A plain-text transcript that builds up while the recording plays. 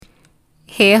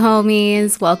Hey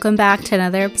homies, welcome back to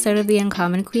another episode of the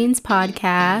Uncommon Queens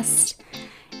podcast.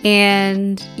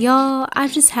 And y'all,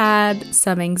 I've just had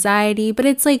some anxiety, but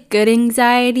it's like good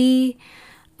anxiety.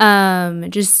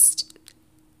 Just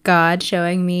God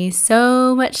showing me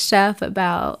so much stuff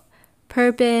about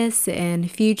purpose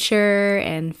and future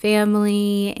and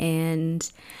family and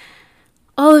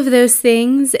all of those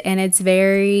things. And it's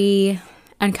very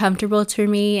uncomfortable to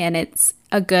me, and it's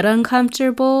a good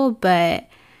uncomfortable, but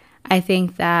I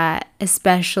think that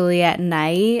especially at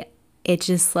night, it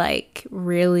just like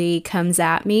really comes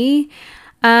at me.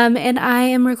 And I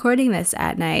am recording this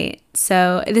at night.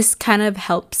 So this kind of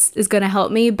is going to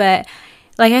help me. But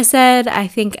like I said, I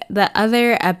think the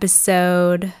other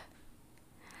episode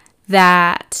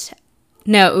it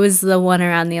was the one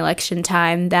around the election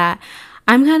time that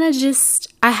I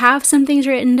have some things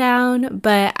written down,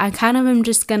 but I kind of am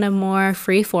just going to more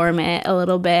freeform it a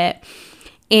little bit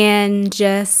and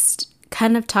just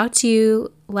kind of talk to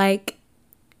you like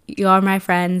y'all are my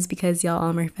friends because y'all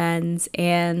are my friends.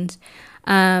 And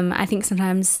I think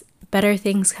sometimes better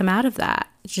things come out of that.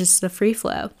 It's just a free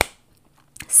flow.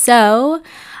 So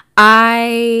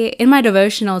in my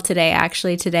devotional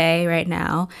today right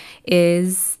now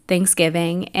is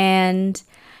Thanksgiving, and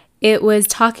it was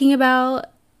talking about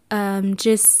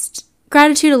just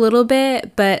gratitude a little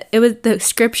bit, but the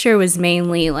scripture was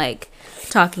mainly like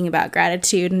talking about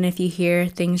gratitude. And if you hear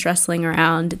things rustling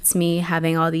around, it's me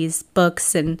having all these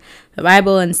books and the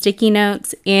Bible and sticky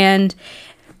notes. And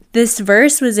this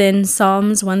verse was in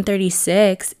Psalms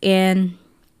 136, and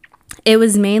it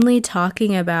was mainly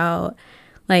talking about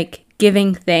like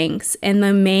giving thanks. And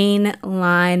the main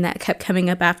line that kept coming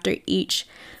up after each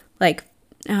like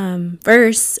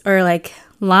verse or like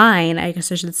line, I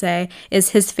guess I should say, is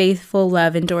his faithful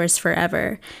love endures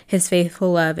forever. His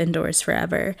faithful love endures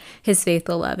forever. His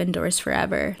faithful love endures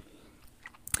forever.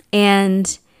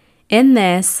 And in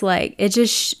this, like,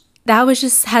 has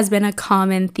been a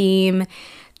common theme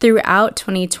throughout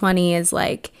 2020, is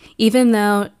like, even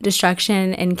though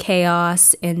destruction and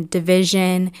chaos and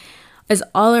division is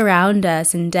all around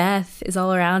us and death is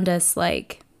all around us,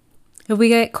 like, if we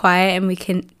get quiet and we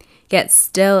can get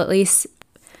still, at least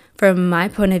from my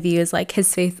point of view, is like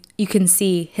you can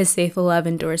see his faithful love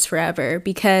endures forever.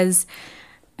 Because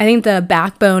I think the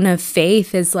backbone of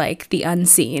faith is like the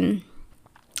unseen.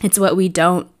 It's what we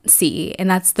don't see. And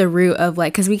that's the root of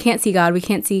like, because we can't see God, we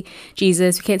can't see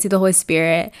Jesus, we can't see the Holy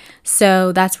Spirit.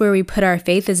 So that's where we put our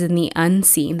faith, is in the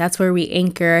unseen. That's where we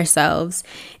anchor ourselves,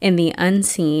 in the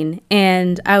unseen.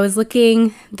 And I was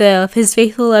looking, his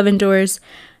faithful love endures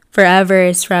forever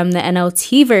is from the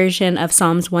NLT version of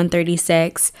Psalms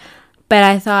 136, but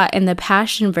I thought in the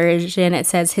Passion version it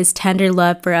says his tender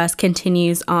love for us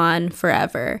continues on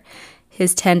forever.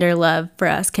 His tender love for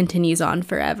us continues on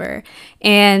forever.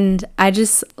 And I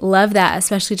just love that,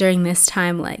 especially during this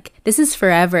time. Like, this is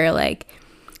forever. Like,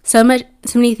 so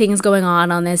many things going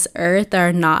on this earth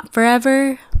are not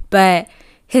forever, but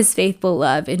his faithful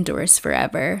love endures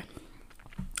forever.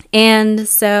 And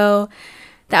so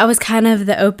that was kind of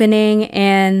the opening,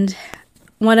 and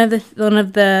one of the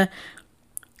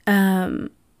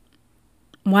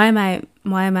why am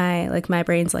I like, my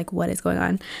brain's like, what is going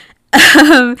on?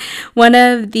 One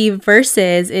of the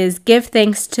verses is, give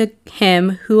thanks to him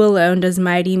who alone does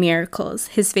mighty miracles.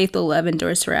 His faithful love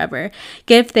endures forever.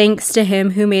 Give thanks to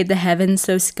him who made the heavens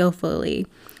so skillfully.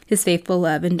 His faithful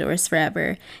love endures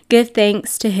forever. Give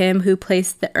thanks to him who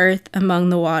placed the earth among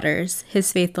the waters.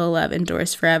 His faithful love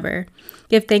endures forever.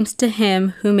 Give thanks to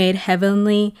him who made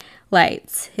heavenly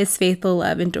lights. His faithful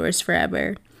love endures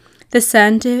forever. The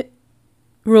sun to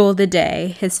rule the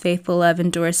day. His faithful love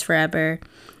endures forever.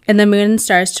 And the moon and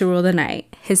stars to rule the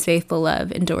night. His faithful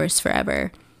love endures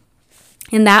forever.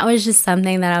 And that was just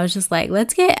something that I was just like,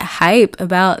 let's get hype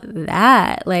about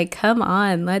that. Like, come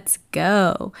on, let's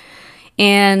go.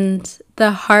 And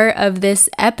the heart of this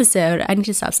episode, I need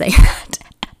to stop saying that.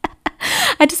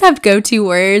 I just have go-to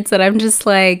words that I'm just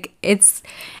like, it's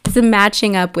a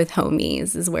matching up with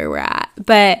homies is where we're at.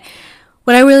 But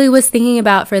what I really was thinking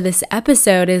about for this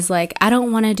episode is like, I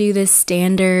don't want to do this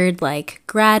standard like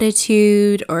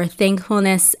gratitude or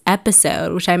thankfulness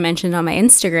episode, which I mentioned on my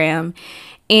Instagram.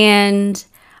 And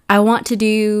I want to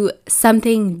do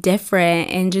something different,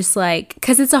 and just like,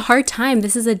 because it's a hard time.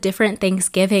 This is a different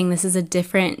Thanksgiving. This is a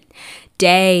different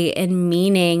day and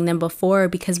meaning than before,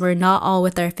 because we're not all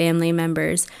with our family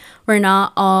members. We're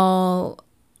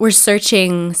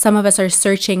searching. Some of us are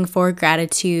searching for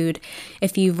gratitude.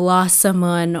 If you've lost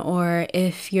someone, or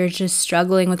if you're just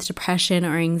struggling with depression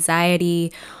or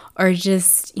anxiety, or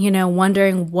just,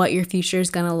 wondering what your future is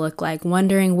going to look like,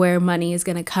 wondering where money is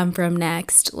going to come from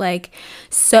next. Like,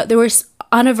 so there was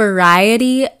on a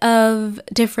variety of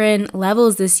different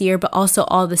levels this year, but also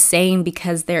all the same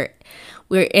because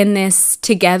we're in this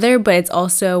together, but it's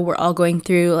also we're all going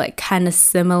through like kind of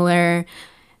similar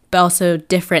but also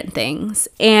different things.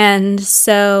 And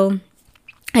so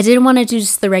I didn't want to do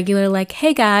just the regular like,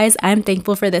 hey guys, I'm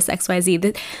thankful for this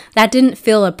XYZ. That didn't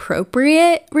feel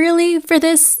appropriate really for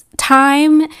this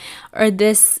time or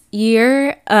this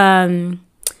year.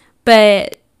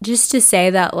 But just to say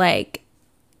that like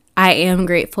I am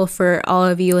grateful for all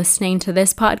of you listening to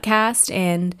this podcast,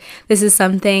 and this is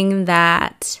something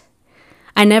that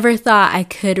I never thought I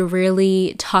could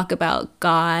really talk about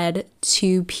God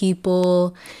to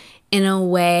people in a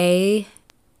way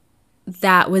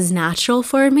that was natural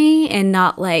for me and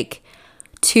not like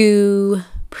too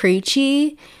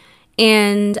preachy.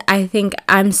 And I think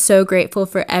I'm so grateful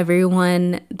for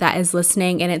everyone that is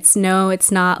listening. And it's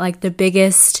not like the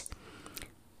biggest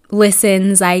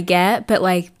listens I get, but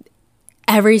like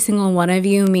every single one of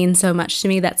you means so much to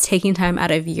me. That's taking time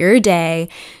out of your day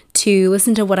to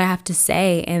listen to what I have to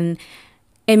say. And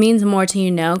it means more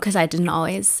to because I didn't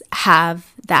always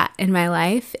have that in my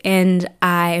life. And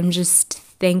I am just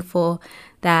thankful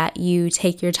that you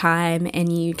take your time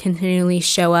and you continually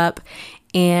show up,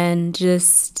 and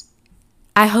just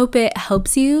I hope it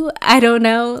helps you. I don't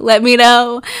know, let me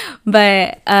know.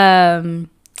 But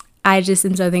I just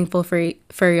am so thankful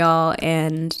for y'all.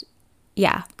 And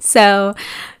yeah, so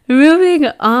moving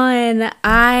on,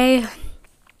 I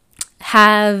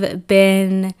have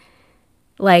been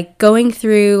like going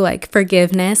through like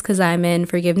forgiveness because I'm in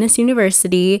Forgiveness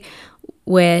University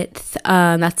with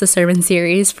that's the sermon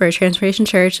series for Transformation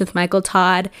Church with Michael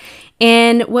Todd.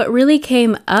 And what really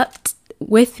came up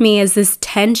with me is this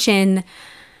tension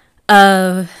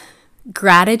of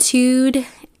gratitude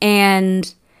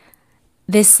and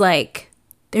this like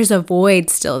there's a void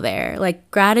still there, like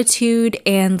gratitude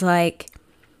and like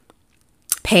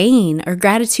pain, or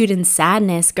gratitude and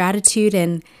sadness, gratitude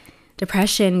and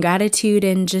depression, gratitude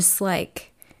and just like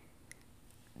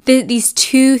these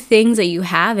two things that you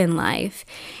have in life.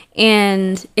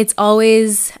 And I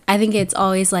think it's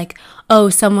always like, oh,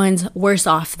 someone's worse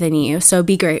off than you, so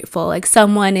be grateful. Like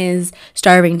someone is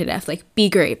starving to death, like be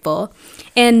grateful.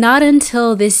 And not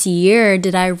until this year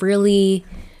did I really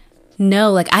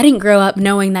know, like I didn't grow up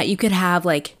knowing that you could have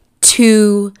like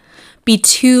feel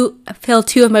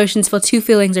two emotions, feel two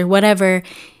feelings or whatever,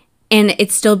 and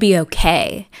it still be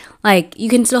okay. Like you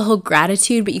can still hold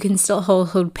gratitude, but you can still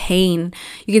hold pain.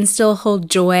 You can still hold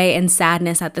joy and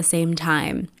sadness at the same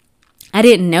time. I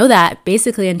didn't know that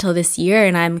basically until this year,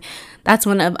 and that's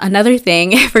another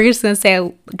thing. If we're just gonna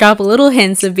say drop a little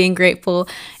hints of being grateful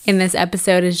in this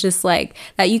episode, is just like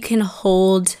that you can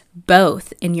hold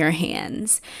both in your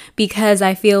hands, because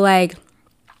I feel like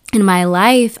in my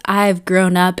life I've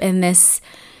grown up in this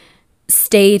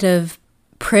state of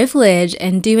privilege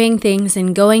and doing things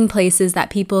and going places that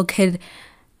people could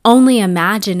only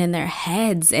imagine in their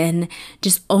heads and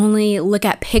just only look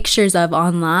at pictures of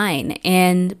online.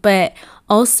 But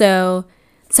also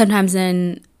sometimes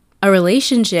in a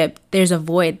relationship there's a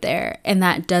void there, and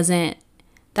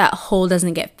that hole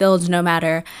doesn't get filled no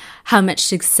matter how much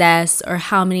success or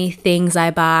how many things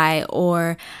I buy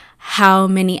or how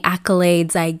many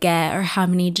accolades I get or how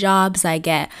many jobs I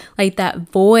get. Like that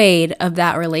void of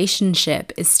that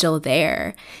relationship is still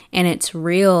there, and it's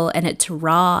real and it's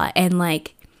raw, and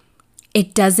like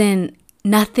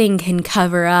nothing can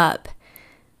cover up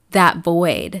that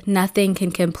void. Nothing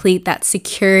can complete that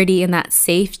security and that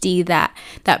safety that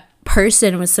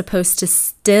person was supposed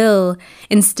to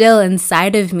instill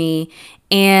inside of me.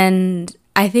 And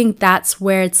I think that's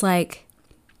where it's like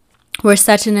we're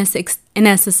such in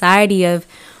a society of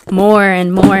more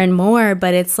and more and more,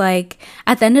 but it's like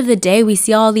at the end of the day we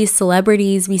see all these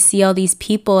celebrities, we see all these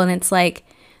people, and it's like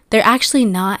they're actually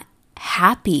not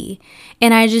happy.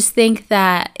 And I just think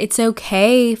that it's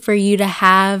okay for you to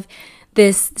have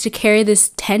to carry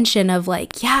this tension of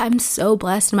like, yeah, I'm so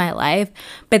blessed in my life,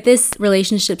 but this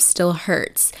relationship still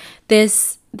hurts.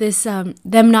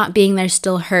 Them not being there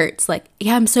still hurts. Like,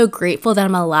 yeah, I'm so grateful that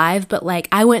I'm alive, but like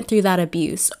I went through that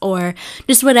abuse, or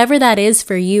just whatever that is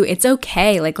for you. It's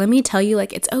okay. Like, let me tell you,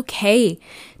 like, it's okay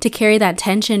to carry that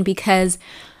tension, because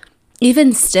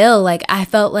even still, like, I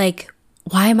felt like,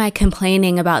 why am I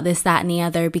complaining about this, that, and the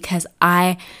other? Because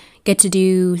I get to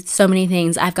do so many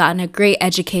things. I've gotten a great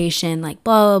education, like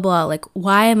blah, blah, blah. Like,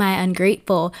 why am I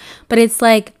ungrateful? But it's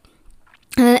like,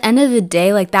 at the end of the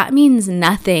day, like that means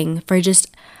nothing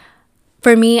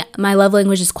for me, my love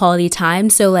language is quality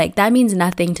time. So like that means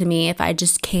nothing to me if I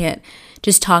just can't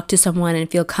just talk to someone and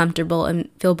feel comfortable and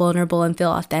feel vulnerable and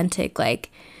feel authentic.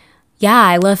 Like, yeah,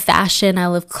 I love fashion, I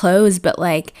love clothes, but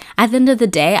like at the end of the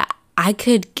day, I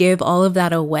could give all of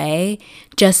that away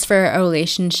just for a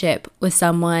relationship with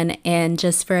someone and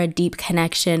just for a deep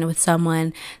connection with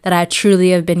someone that I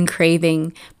truly have been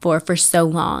craving for so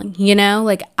long. You know,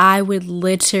 like I would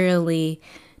literally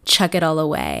chuck it all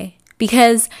away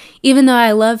because even though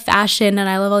I love fashion and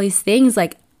I love all these things,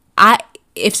 like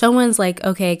if someone's like,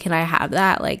 okay, can I have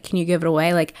that? Like, can you give it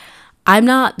away? Like, I'm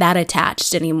not that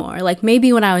attached anymore. Like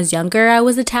maybe when I was younger, I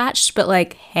was attached, but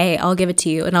like, hey, I'll give it to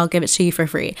you and I'll give it to you for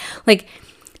free. Like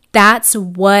that's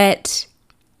what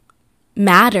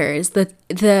matters. That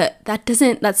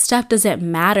stuff doesn't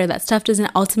matter. That stuff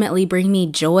doesn't ultimately bring me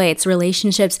joy. It's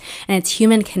relationships and it's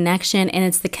human connection, and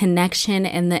it's the connection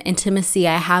and the intimacy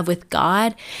I have with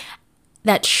God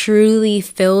that truly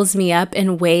fills me up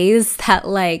in ways that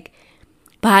like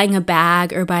buying a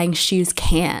bag or buying shoes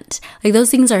can't. Like those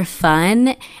things are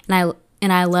fun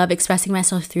and I love expressing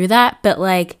myself through that, but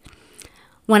like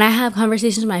when I have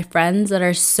conversations with my friends that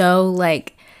are so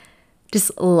like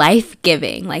just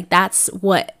life-giving, like that's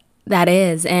what that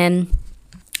is. And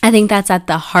I think that's at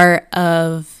the heart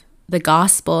of the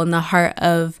gospel and the heart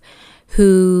of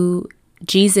who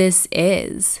Jesus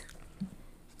is.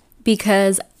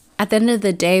 Because at the end of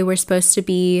the day, we're supposed to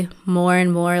be more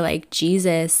and more like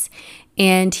Jesus.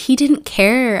 And he didn't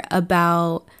care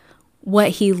about what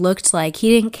he looked like. He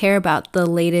didn't care about the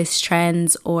latest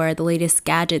trends or the latest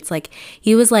gadgets. Like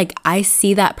he was like, I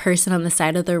see that person on the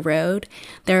side of the road.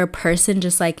 They're a person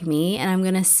just like me, and I'm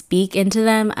going to speak into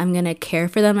them. I'm going to care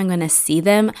for them. I'm going to see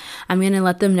them. I'm going to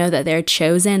let them know that they're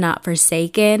chosen, not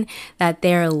forsaken, that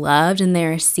they're loved and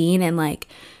they're seen, and like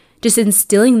just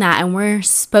instilling that. And we're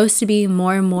supposed to be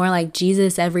more and more like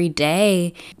Jesus every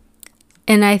day.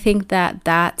 And I think that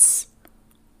that's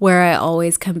where I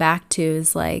always come back to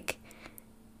is like,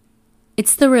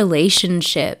 it's the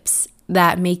relationships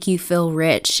that make you feel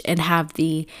rich and have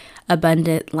the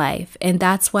abundant life. And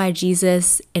that's why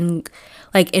Jesus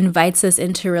invites us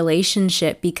into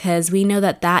relationship, because we know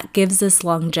that that gives us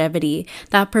longevity,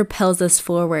 that propels us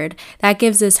forward, that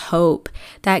gives us hope,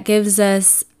 that gives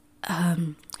us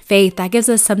faith, that gives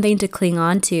us something to cling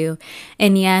on to.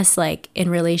 And yes, like in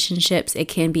relationships, it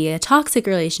can be a toxic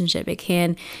relationship. It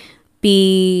can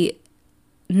be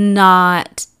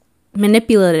not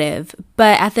manipulative,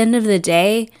 but at the end of the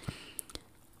day,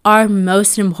 our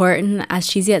most important, as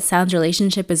cheesy as it sounds,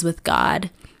 relationship is with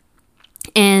God.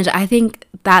 And I think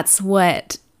that's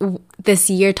what this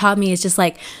year taught me, is just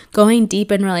like going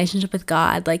deep in relationship with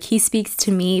God. Like he speaks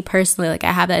to me personally. Like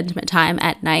I have that intimate time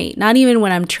at night, not even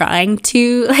when I'm trying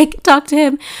to like talk to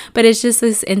him, but it's just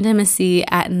this intimacy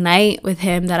at night with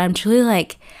him that I'm truly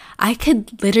like, I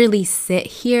could literally sit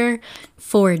here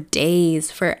for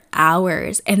days, for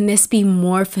hours, and this be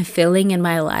more fulfilling in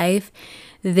my life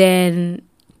than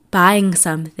buying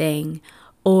something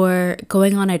or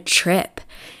going on a trip.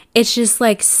 It's just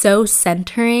like so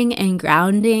centering and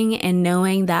grounding, and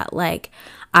knowing that like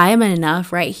I am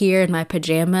enough right here in my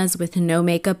pajamas with no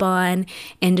makeup on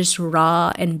and just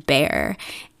raw and bare.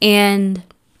 And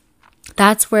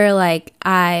that's where like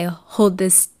I hold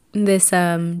this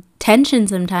tension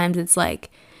sometimes. It's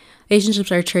like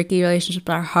relationships are tricky, relationships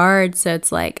are hard, so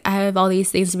it's like I have all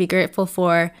these things to be grateful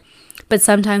for, but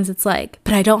sometimes it's like,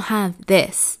 but I don't have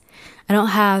this, I don't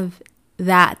have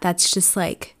that. That's just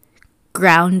like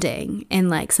grounding and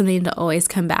like something to always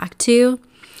come back to.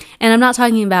 And I'm not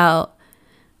talking about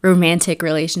romantic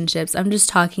relationships, I'm just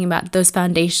talking about those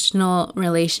foundational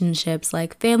relationships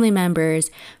like family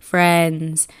members,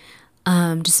 friends,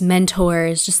 just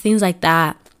mentors, just things like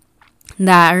that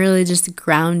are really just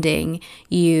grounding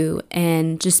you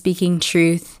and just speaking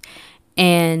truth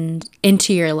and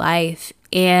into your life.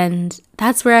 And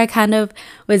that's where I kind of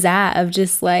was at, of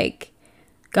just like,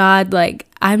 God, like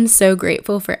I'm so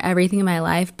grateful for everything in my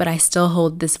life, but I still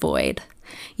hold this void,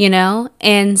 you know?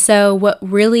 And so what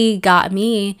really got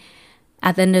me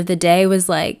at the end of the day was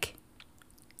like,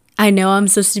 I know I'm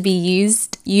supposed to be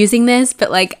using this, but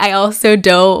like I also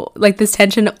don't, like this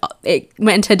tension, it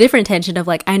went into a different tension of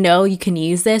like, I know you can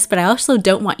use this, but I also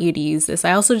don't want you to use this.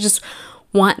 I also just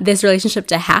want this relationship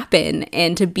to happen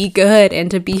and to be good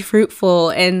and to be fruitful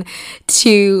and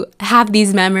to have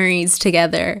these memories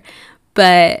together.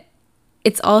 But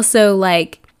it's also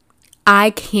like,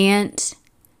 I can't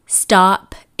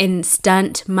stop and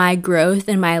stunt my growth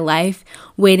in my life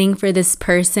waiting for this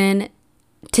person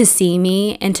to see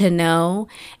me and to know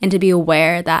and to be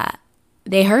aware that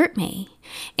they hurt me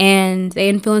and they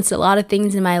influenced a lot of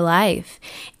things in my life.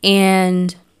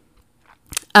 And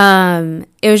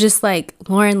it was just like,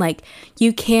 Lauren, like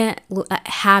you can't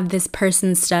have this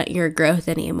person stunt your growth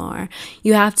anymore.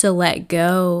 You have to let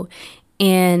go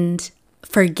and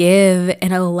forgive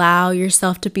and allow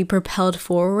yourself to be propelled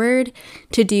forward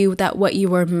to do that what you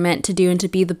were meant to do, and to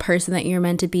be the person that you're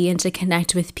meant to be, and to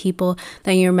connect with people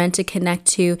that you're meant to connect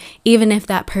to, even if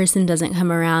that person doesn't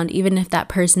come around, even if that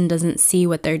person doesn't see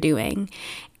what they're doing.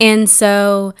 And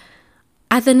so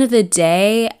at the end of the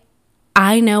day,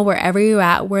 I know wherever you're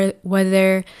at,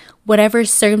 whatever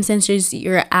circumstances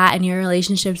you're at in your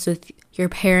relationships with your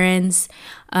parents,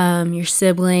 your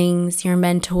siblings, your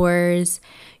mentors,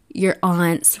 your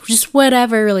aunts, just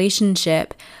whatever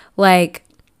relationship, like,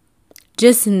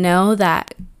 just know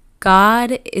that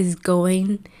God is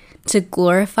going to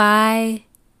glorify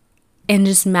and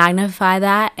just magnify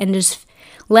that, and just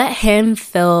let him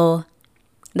fill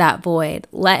that void.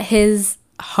 Let his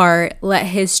heart, let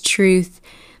his truth,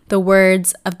 the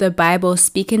words of the Bible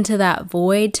speak into that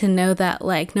void, to know that,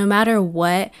 like, no matter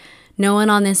what, no one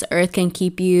on this earth can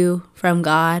keep you from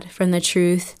God, from the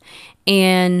truth.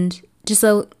 And just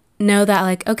know that,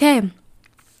 like, okay,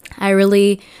 I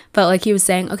really felt like he was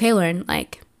saying, okay, Lauren,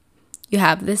 like, you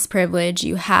have this privilege,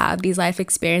 you have these life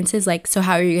experiences, like, so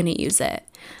how are you going to use it?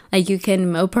 Like, you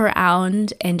can mope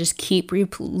around and just keep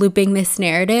looping this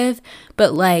narrative,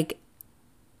 but, like,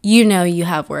 you know you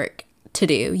have work to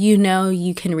do. You know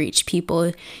you can reach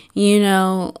people. You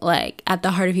know, like, at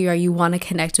the heart of you want to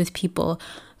connect with people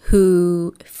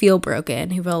who feel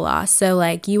broken, who feel lost. So,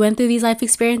 like, you went through these life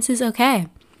experiences, okay.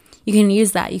 You can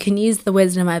use that. You can use the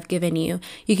wisdom I've given you.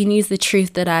 You can use the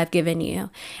truth that I've given you.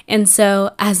 And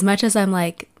so, as much as I'm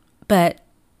like, but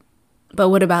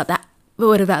what about that? But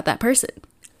what about that person?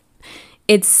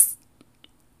 It's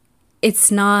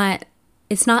not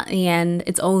the end.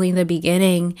 It's only the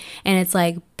beginning. And it's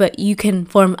like, but you can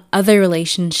form other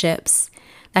relationships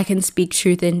that can speak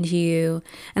truth into you,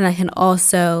 and that can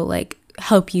also, like,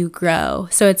 help you grow.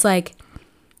 So it's like,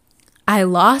 I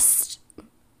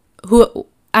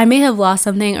may have lost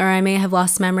something, or I may have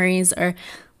lost memories, or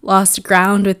lost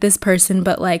ground with this person,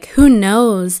 but, like, who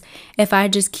knows, if I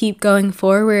just keep going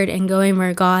forward and going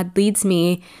where God leads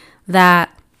me,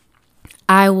 that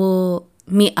I will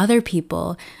meet other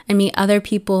people, and meet other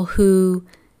people who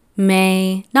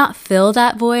may not fill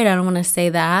that void. I don't want to say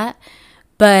that,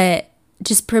 but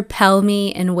just propel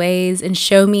me in ways and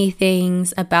show me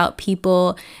things about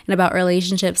people and about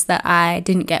relationships that I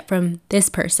didn't get from this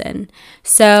person.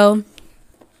 So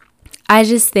I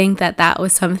just think that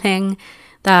was something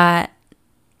that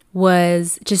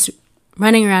was just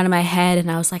running around in my head,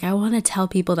 and I was like, I want to tell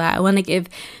people that. I want to give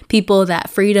people that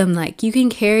freedom. Like, you can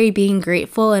carry being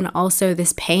grateful and also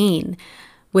this pain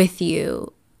with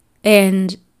you,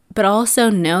 but also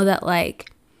know that,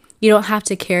 like, you don't have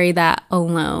to carry that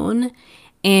alone,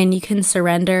 and you can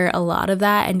surrender a lot of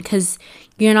that. And because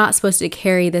you're not supposed to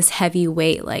carry this heavy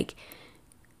weight, like,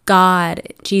 God,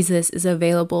 Jesus is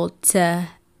available to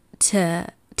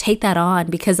take that on,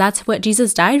 because that's what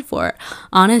Jesus died for.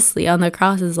 Honestly, on the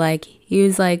cross, is like, he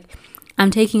was like,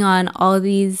 I'm taking on all of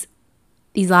these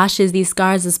lashes, these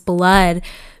scars, this blood,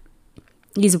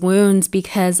 these wounds,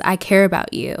 because I care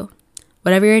about you.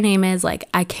 Whatever your name is, like,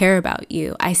 I care about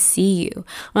you. I see you.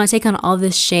 I want to take on all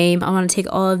this shame. I want to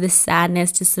take all of this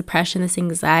sadness, this depression, this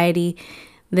anxiety,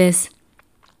 this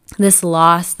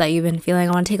loss that you've been feeling.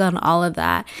 I want to take on all of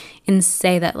that and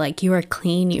say that, like, you are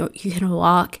clean. You can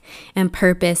walk in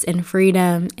purpose and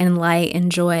freedom and light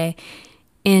and joy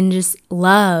and just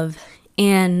love.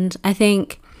 And I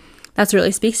think that's what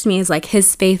really speaks to me, is like,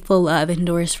 his faithful love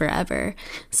endures forever.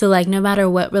 So, like, no matter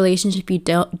what relationship you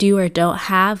do or don't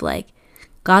have, like,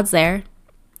 God's there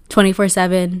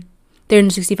 24/7,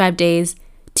 365 days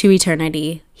to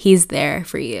eternity. He's there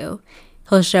for you.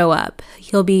 He'll show up.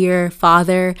 He'll be your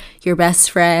father, your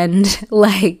best friend,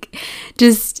 like,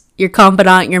 just your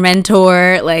confidant, your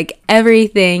mentor, like,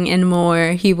 everything and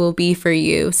more he will be for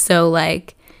you. So,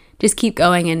 like, just keep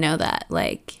going and know that,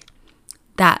 like,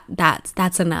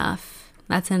 that's enough.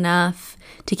 That's enough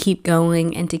to keep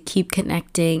going and to keep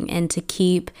connecting and to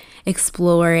keep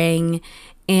exploring.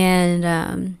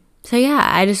 And so, yeah,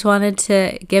 I just wanted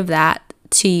to give that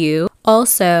to you.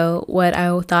 Also, what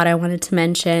I thought I wanted to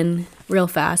mention real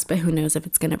fast, but who knows if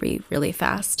it's going to be really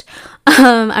fast.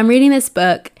 I'm reading this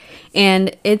book,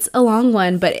 and it's a long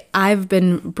one, but I've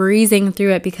been breezing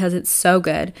through it because it's so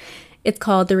good. It's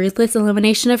called The Ruthless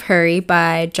Elimination of Hurry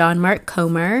by John Mark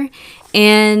Comer,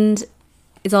 and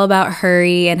it's all about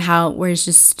hurry and how we're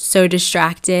just so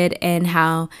distracted, and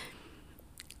how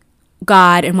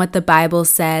God and what the Bible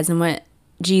says and what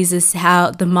Jesus, how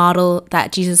the model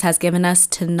that Jesus has given us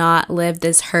to not live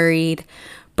this hurried,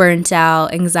 burnt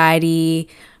out, anxiety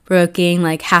broken,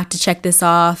 like have to check this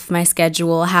off my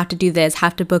schedule, have to do this,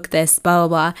 have to book this, blah,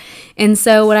 blah, blah. And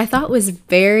so what I thought was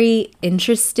very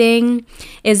interesting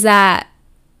is that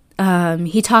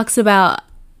he talks about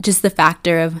just the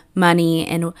factor of money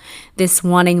and this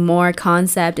wanting more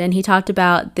concept. And he talked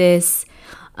about this,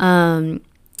 I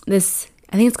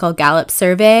think it's called Gallup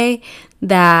survey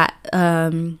that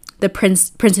the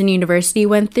Princeton University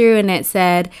went through, and it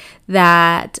said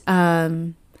that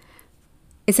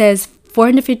it says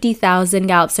 450,000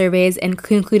 Gallup surveys and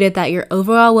concluded that your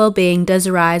overall well-being does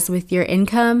rise with your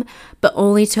income, but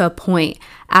only to a point.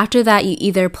 After that, you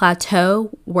either plateau,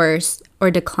 worse, or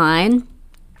decline.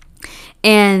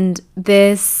 And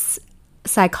this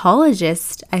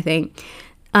psychologist, I think,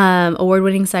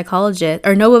 award-winning psychologist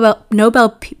or Nobel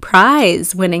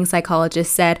Prize winning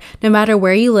psychologist said, no matter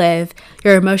where you live,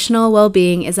 your emotional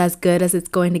well-being is as good as it's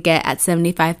going to get at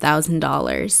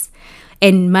 $75,000.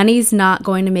 And money's not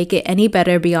going to make it any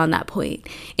better beyond that point.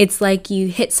 It's like you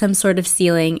hit some sort of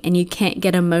ceiling and you can't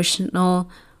get emotionally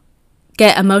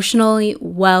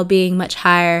well-being much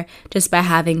higher just by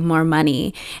having more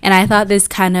money. And I thought this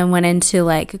kind of went into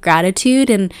like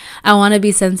gratitude, and I want to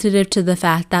be sensitive to the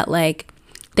fact that like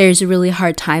there's really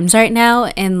hard times right now,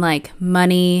 and like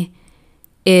money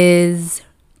is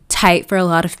tight for a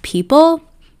lot of people.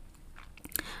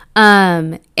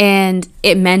 And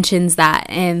it mentions that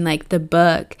in like the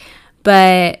book,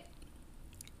 but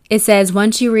it says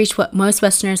once you reach what most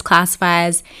Westerners classify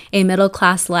as a middle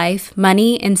class life,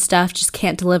 money and stuff just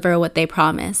can't deliver what they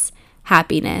promise,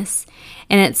 happiness.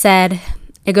 And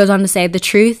it goes on to say, the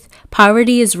truth,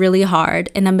 poverty is really hard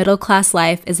and a middle class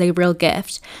life is a real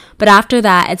gift. But after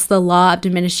that, it's the law of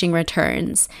diminishing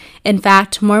returns. In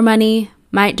fact, more money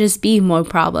might just be more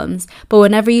problems. But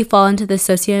whenever you fall into the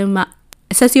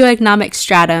socioeconomic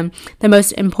stratum, the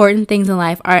most important things in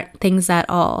life aren't things at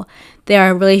all. They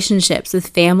are relationships with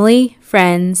family,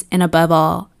 friends, and above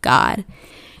all, God.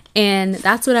 And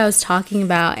that's what I was talking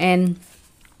about. And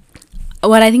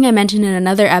what I think I mentioned in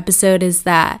another episode is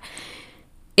that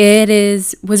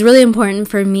was really important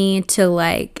for me to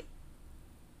like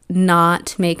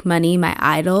not make money my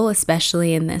idol,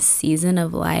 especially in this season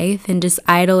of life. And just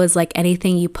idol is like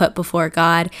anything you put before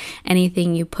God,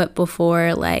 anything you put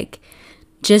before like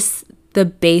just the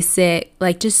basic,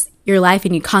 like just your life,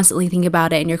 and you constantly think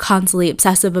about it and you're constantly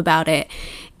obsessive about it.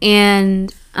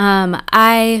 And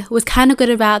I was kind of good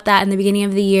about that in the beginning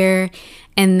of the year.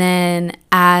 And then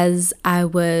as I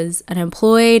was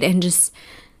unemployed and just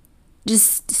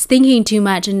thinking too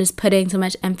much and just putting so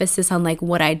much emphasis on like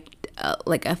what I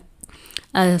like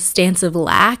a stance of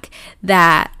lack,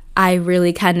 that I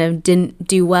really kind of didn't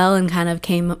do well and kind of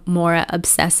came more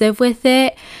obsessive with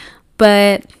it.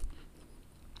 But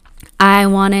I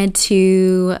wanted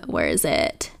to,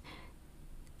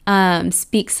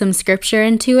 speak some scripture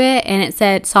into it. And it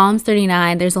said, Psalms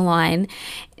 39, there's a line.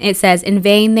 It says, in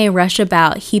vain they rush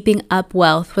about heaping up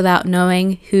wealth without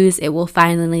knowing whose it will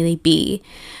finally be.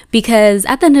 Because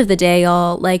at the end of the day,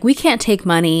 y'all, like we can't take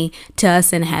money to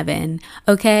us in heaven.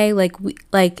 Okay.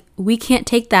 We can't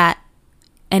take that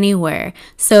anywhere.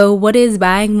 So what is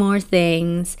buying more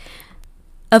things?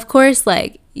 Of course,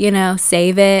 like,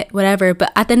 save it, whatever.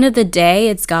 But at the end of the day,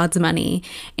 it's God's money.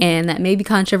 And that may be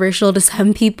controversial to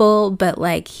some people, but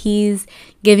like he's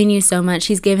giving you so much.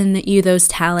 He's given you those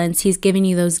talents. He's giving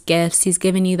you those gifts. He's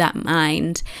given you that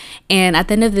mind. And at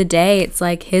the end of the day, it's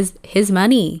like his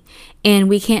money. And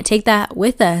we can't take that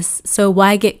with us. So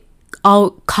why get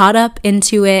all caught up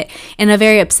into it in a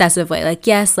very obsessive way? Like,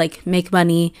 yes, like make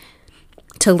money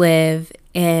to live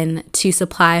and to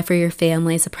supply for your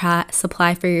family,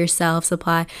 supply for yourself,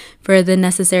 supply for the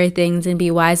necessary things, and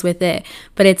be wise with it.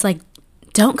 But it's like,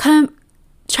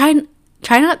 try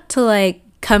not to like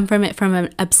come from it from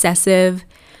an obsessive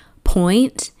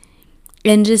point,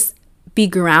 and just be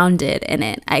grounded in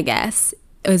it, I guess,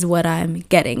 is what I'm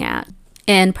getting at.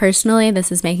 And personally,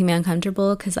 this is making me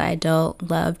uncomfortable because I don't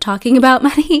love talking about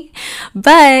money.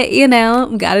 But,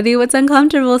 gotta do what's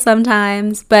uncomfortable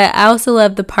sometimes. But I also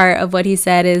love the part of what he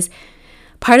said is,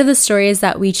 part of the story is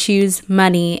that we choose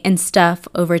money and stuff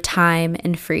over time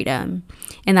and freedom.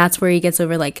 And that's where he gets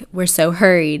over, like, we're so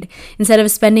hurried. Instead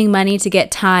of spending money to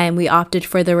get time, we opted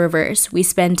for the reverse. We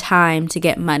spend time to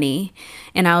get money.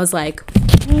 And I was like,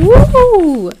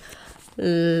 woo!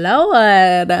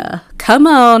 Lord, come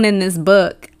on in this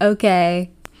book. Okay.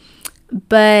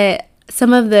 But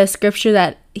some of the scripture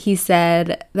that he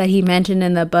said, that he mentioned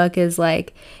in the book, is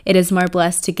like, it is more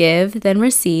blessed to give than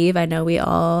receive. I know we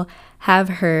all have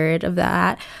heard of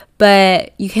that.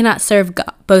 but you cannot serve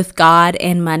both God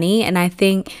and money. And I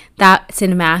think that's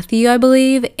in Matthew, I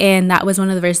believe. And that was one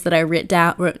of the verses that I wrote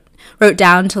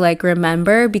down to like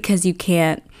remember, because you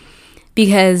can't,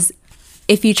 because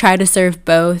if you try to serve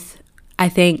both, I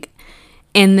think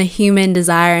in the human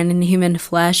desire and in the human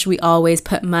flesh, we always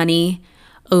put money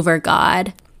over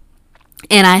God.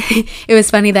 And it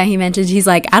was funny that he mentioned, he's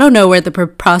like, I don't know where the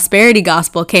prosperity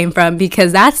gospel came from,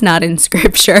 because that's not in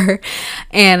scripture.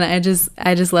 And I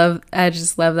just love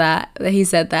that he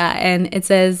said that. And it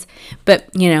says,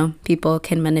 but people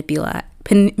can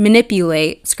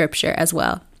manipulate scripture as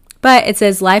well. But it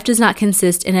says, life does not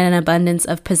consist in an abundance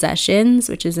of possessions,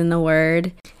 which is in the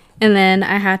word. And then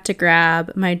I had to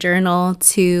grab my journal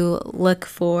to look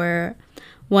for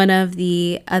one of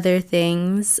the other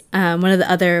things, one of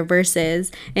the other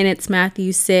verses, and it's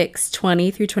Matthew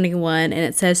 6:20-21, and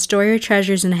it says, store your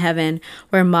treasures in heaven,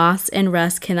 where moths and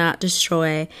rust cannot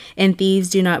destroy, and thieves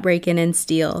do not break in and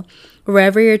steal.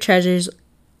 Wherever your treasures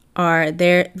are,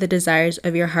 there the desires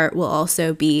of your heart will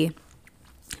also be.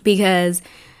 Because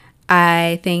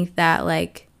I think that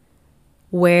like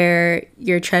where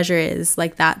your treasure is,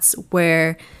 like that's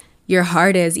where your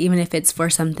heart is, even if it's for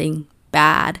something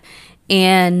bad.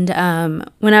 And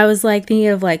when I was like thinking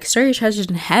of like store your treasures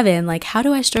in heaven, like how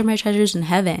do I store my treasures in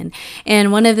heaven?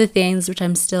 And one of the things which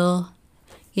I'm still,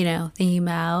 thinking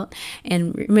about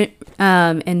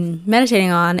and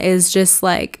meditating on is just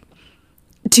like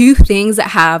do things that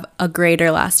have a greater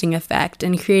lasting effect,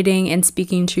 and creating and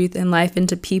speaking truth and life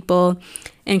into people,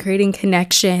 and creating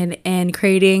connection and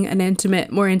creating an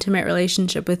more intimate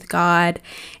relationship with God,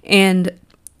 and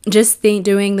just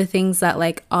doing the things that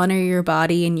like honor your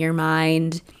body and your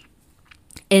mind,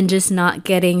 and just not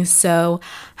getting so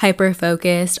hyper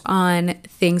focused on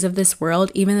things of this world,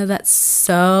 even though that's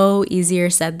so easier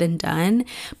said than done,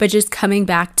 but just coming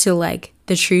back to like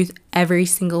the truth every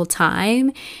single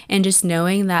time, and just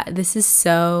knowing that this is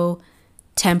so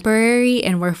temporary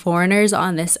and we're foreigners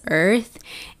on this earth,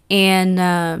 and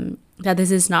that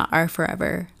this is not our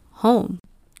forever home.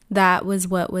 That was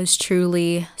what was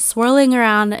truly swirling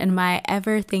around in my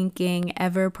ever-thinking,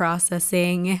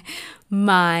 ever-processing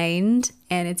mind.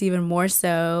 And it's even more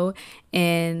so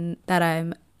in that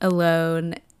I'm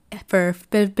alone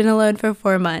been alone for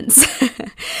 4 months.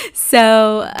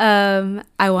 So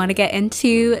I want to get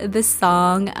into the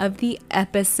song of the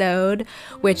episode,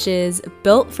 which is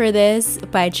Built for This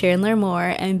by Chandler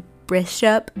Moore and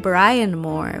Bishop Brian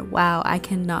Moore. Wow, I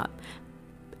cannot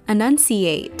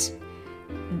enunciate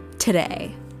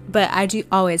today, but I do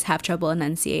always have trouble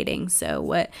enunciating. So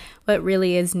what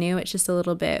really is new, it's just a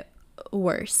little bit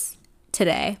worse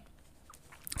today.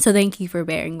 So thank you for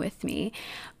bearing with me.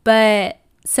 But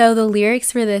so the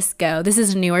lyrics for this this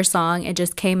is a newer song. It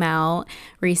just came out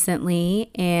recently,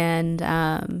 and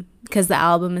because the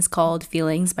album is called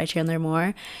Feelings by Chandler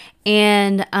Moore.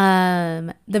 And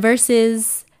the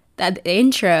verses, that the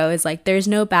intro is like, there's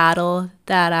no battle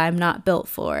that I'm not built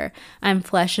for. I'm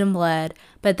flesh and blood,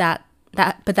 but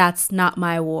that's not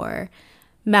my war.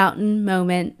 Mountain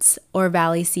moments or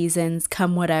valley seasons,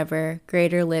 come whatever,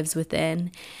 greater lives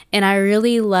within. And I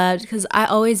really loved, because I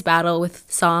always battle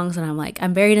with songs, and I'm like,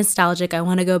 I'm very nostalgic. I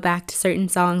want to go back to certain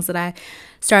songs that I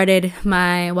started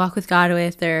my walk with God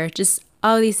with, or just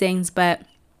all these things. But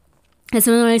it's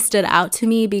something that really stood out to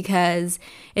me, because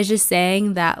it's just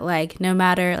saying that, like, no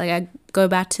matter, like, I go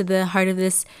back to the heart of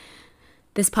this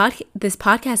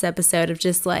podcast episode of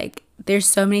just like, there's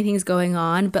so many things going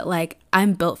on, but like,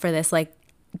 I'm built for this. Like,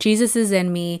 Jesus is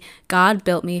in me. God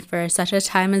built me for such a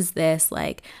time as this.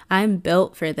 Like, I'm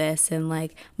built for this. And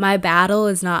like, my battle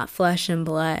is not flesh and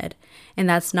blood. And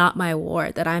that's not my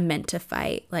war that I'm meant to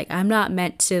fight. Like, I'm not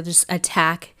meant to just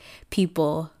attack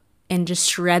people and just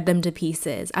shred them to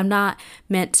pieces. I'm not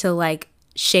meant to like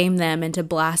shame them and to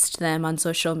blast them on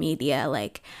social media.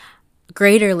 Like,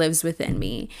 greater lives within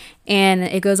me. And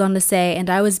it goes on to say, and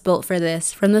I was built for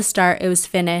this. From the start, it was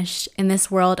finished. In this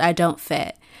world, I don't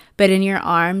fit. But in your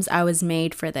arms, I was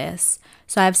made for this.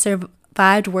 So I've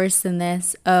survived worse than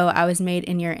this. Oh, I was made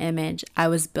in your image. I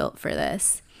was built for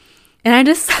this. And I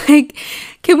just like,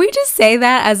 can we just say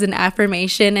that as an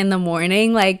affirmation in the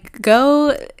morning? Like,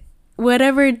 go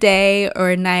whatever day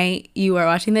or night you are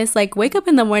watching this, like, wake up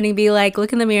in the morning, be like,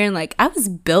 look in the mirror and like, I was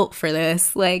built for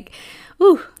this. Like,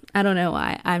 ooh, I don't know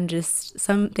why.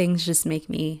 Some things just make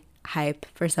me hype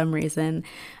for some reason.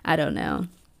 I don't know.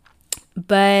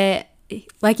 But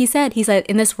like he said,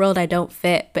 in this world I don't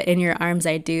fit, but in your arms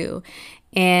I do.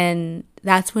 And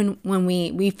that's when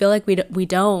we feel like we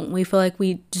don't. We feel like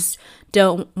we just we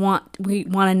want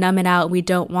to numb it out. We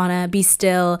don't want to be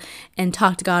still and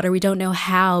talk to God, or we don't know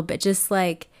how. But just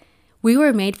like, we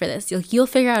were made for this. You'll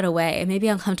figure out a way. It may be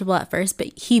uncomfortable at first,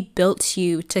 but he built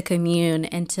you to commune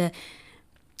and to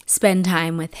spend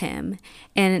time with him.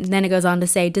 And then it goes on to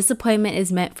say, disappointment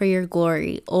is meant for your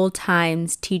glory. Old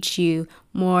times teach you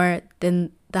more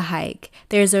than the hike.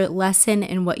 There's a lesson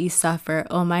in what you suffer.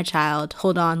 Oh, my child,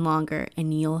 hold on longer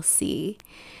and you'll see.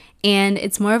 And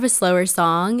it's more of a slower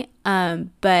song,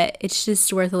 but it's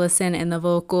just worth a listen. And the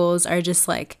vocals are just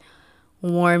like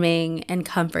warming and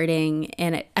comforting.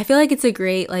 And I feel like it's a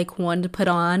great like one to put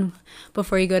on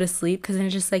before you go to sleep, because it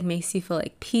just like makes you feel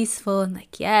like peaceful and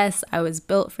like, yes, I was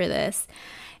built for this.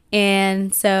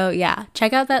 And so yeah,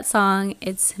 check out that song.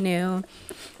 It's new.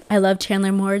 I love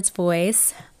Chandler Moore's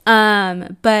voice.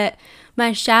 But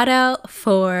my shout out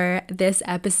for this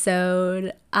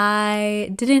episode,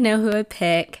 I didn't know who I'd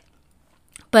pick,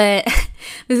 but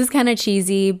this is kind of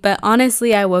cheesy, but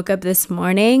honestly, I woke up this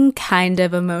morning kind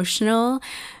of emotional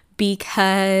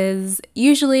because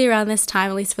usually around this time,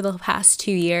 at least for the past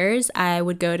 2 years, I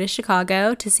would go to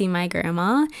Chicago to see my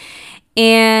grandma,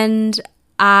 and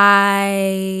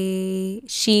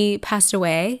she passed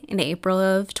away in April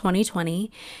of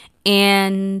 2020.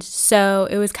 And so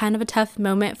it was kind of a tough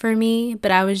moment for me,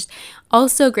 but I was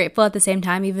also grateful at the same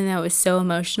time, even though it was so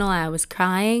emotional, I was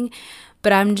crying.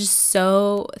 But I'm just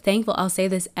so thankful. I'll say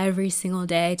this every single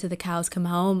day till the cows come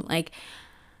home. Like,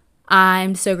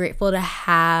 I'm so grateful to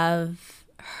have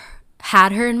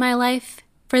had her in my life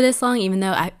for this long, even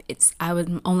though I was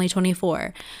only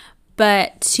 24.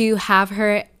 But to have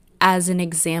her as an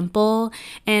example,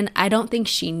 and I don't think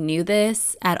she knew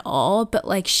this at all, but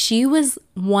like she was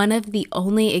one of the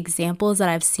only examples that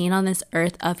I've seen on this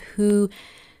earth of who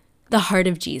the heart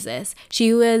of Jesus.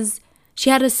 She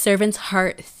had a servant's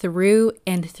heart through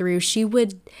and through. She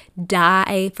would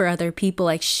die for other people.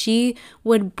 Like, she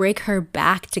would break her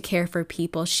back to care for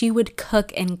people. She would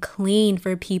cook and clean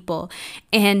for people.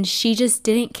 And she just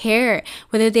didn't care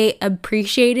whether they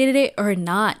appreciated it or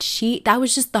not. That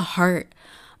was just the heart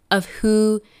of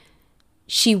who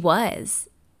she was.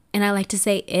 And I like to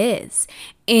say is.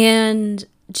 And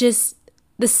just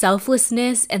the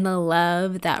selflessness and the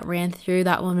love that ran through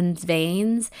that woman's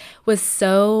veins was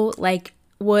so like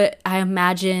what I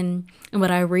imagine and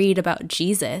what I read about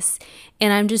Jesus.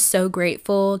 And I'm just so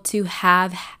grateful to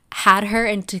have had her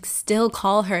and to still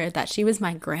call her that. She was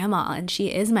my grandma, and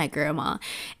she is my grandma,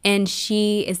 and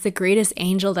she is the greatest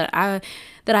angel that I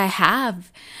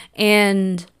have.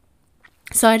 And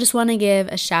so I just want to give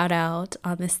a shout out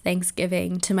on this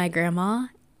Thanksgiving to my grandma,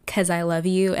 because I love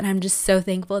you, and I'm just so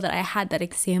thankful that I had that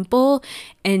example,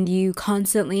 and you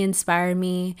constantly inspire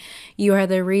me. You are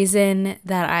the reason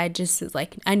that I just was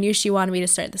like, I knew she wanted me to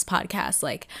start this podcast.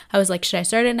 Like, I was like, should I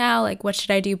start it now? Like, what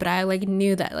should I do? But I like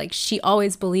knew that like she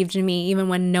always believed in me, even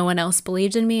when no one else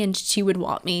believed in me, and she would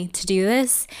want me to do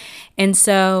this. And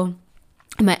so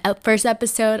in my first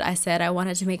episode, I said I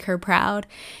wanted to make her proud,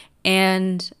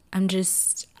 and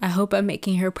I hope I'm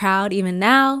making her proud even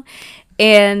now.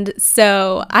 And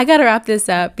so I gotta wrap this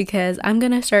up because I'm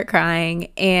gonna start crying,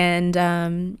 and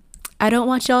I don't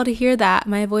want y'all to hear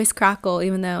my voice crackle,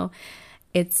 even though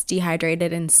it's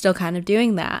dehydrated and still kind of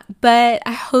doing that. But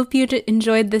I hope you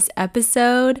enjoyed this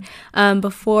episode.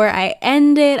 Before I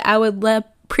end it, I would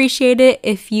appreciate it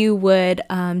if you would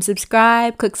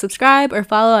click subscribe or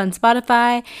follow on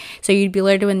Spotify, so you'd be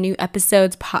alerted when new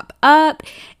episodes pop up,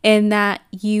 and that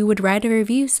you would write a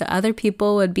review so other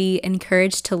people would be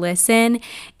encouraged to listen.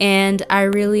 And I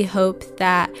really hope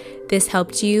that this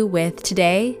helped you with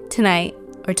today, tonight,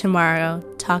 or tomorrow.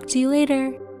 Talk to you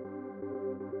later.